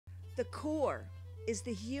The core is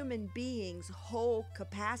the human being's whole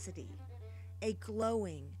capacity, a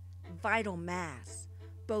glowing, vital mass,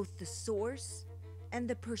 both the source and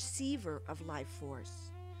the perceiver of life force.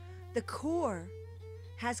 The core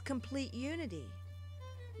has complete unity.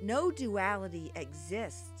 No duality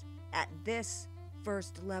exists at this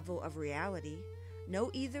first level of reality, no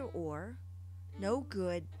either or, no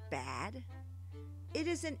good, bad. It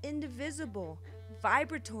is an indivisible,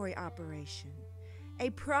 vibratory operation, a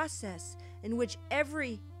process in which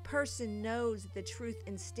every person knows the truth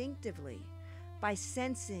instinctively by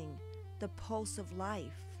sensing the pulse of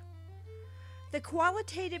life. The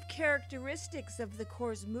qualitative characteristics of the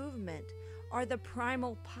core's movement are the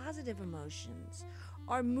primal positive emotions,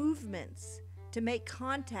 are movements to make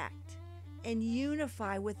contact and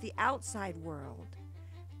unify with the outside world.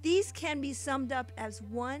 These can be summed up as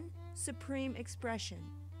one supreme expression: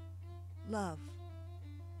 love.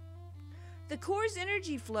 The core's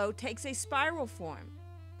energy flow takes a spiral form.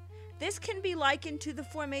 This can be likened to the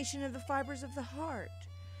formation of the fibers of the heart,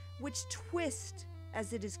 which twist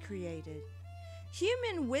as it is created.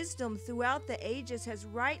 Human wisdom throughout the ages has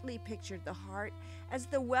rightly pictured the heart as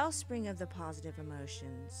the wellspring of the positive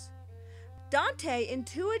emotions. Dante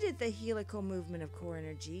intuited the helical movement of core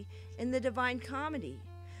energy in the Divine Comedy,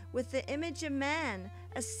 with the image of man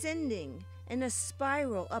ascending in a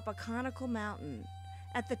spiral up a conical mountain.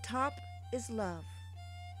 At the top is love.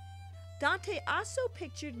 Dante also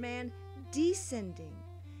pictured man descending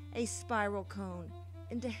a spiral cone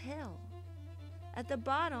into hell. At the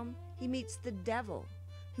bottom, he meets the devil,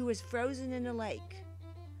 who is frozen in a lake.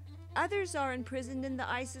 Others are imprisoned in the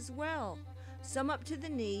ice as well, some up to the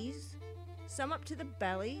knees, some up to the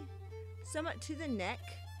belly, some up to the neck.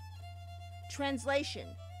 Translation: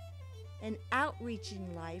 an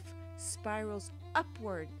outreaching life spirals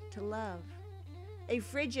upward to love. A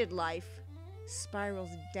frigid life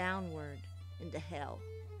spirals downward into hell.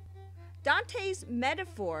 Dante's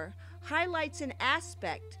metaphor highlights an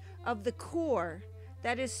aspect of the core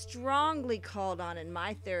that is strongly called on in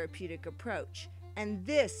my therapeutic approach, and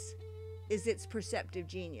this is its perceptive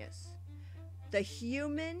genius. The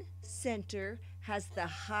human center has the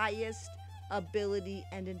highest ability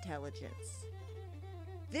and intelligence.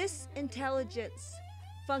 This intelligence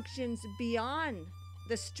functions beyond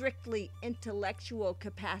the strictly intellectual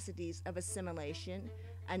capacities of assimilation,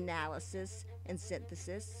 analysis, and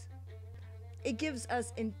synthesis. It gives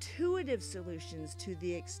us intuitive solutions to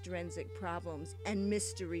the extrinsic problems and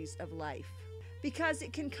mysteries of life, because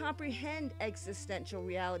it can comprehend existential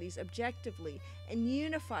realities objectively and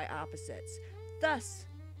unify opposites, thus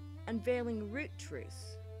unveiling root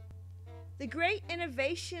truths. The great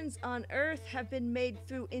innovations on earth have been made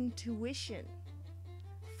through intuition.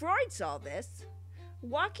 Freud saw this.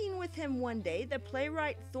 Walking with him one day, the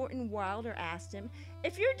playwright Thornton Wilder asked him,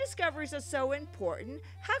 "If your discoveries are so important,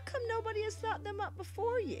 how come nobody has thought them up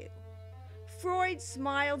before you?" Freud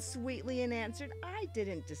smiled sweetly and answered, "I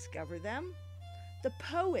didn't discover them. The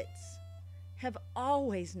poets have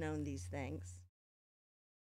always known these things."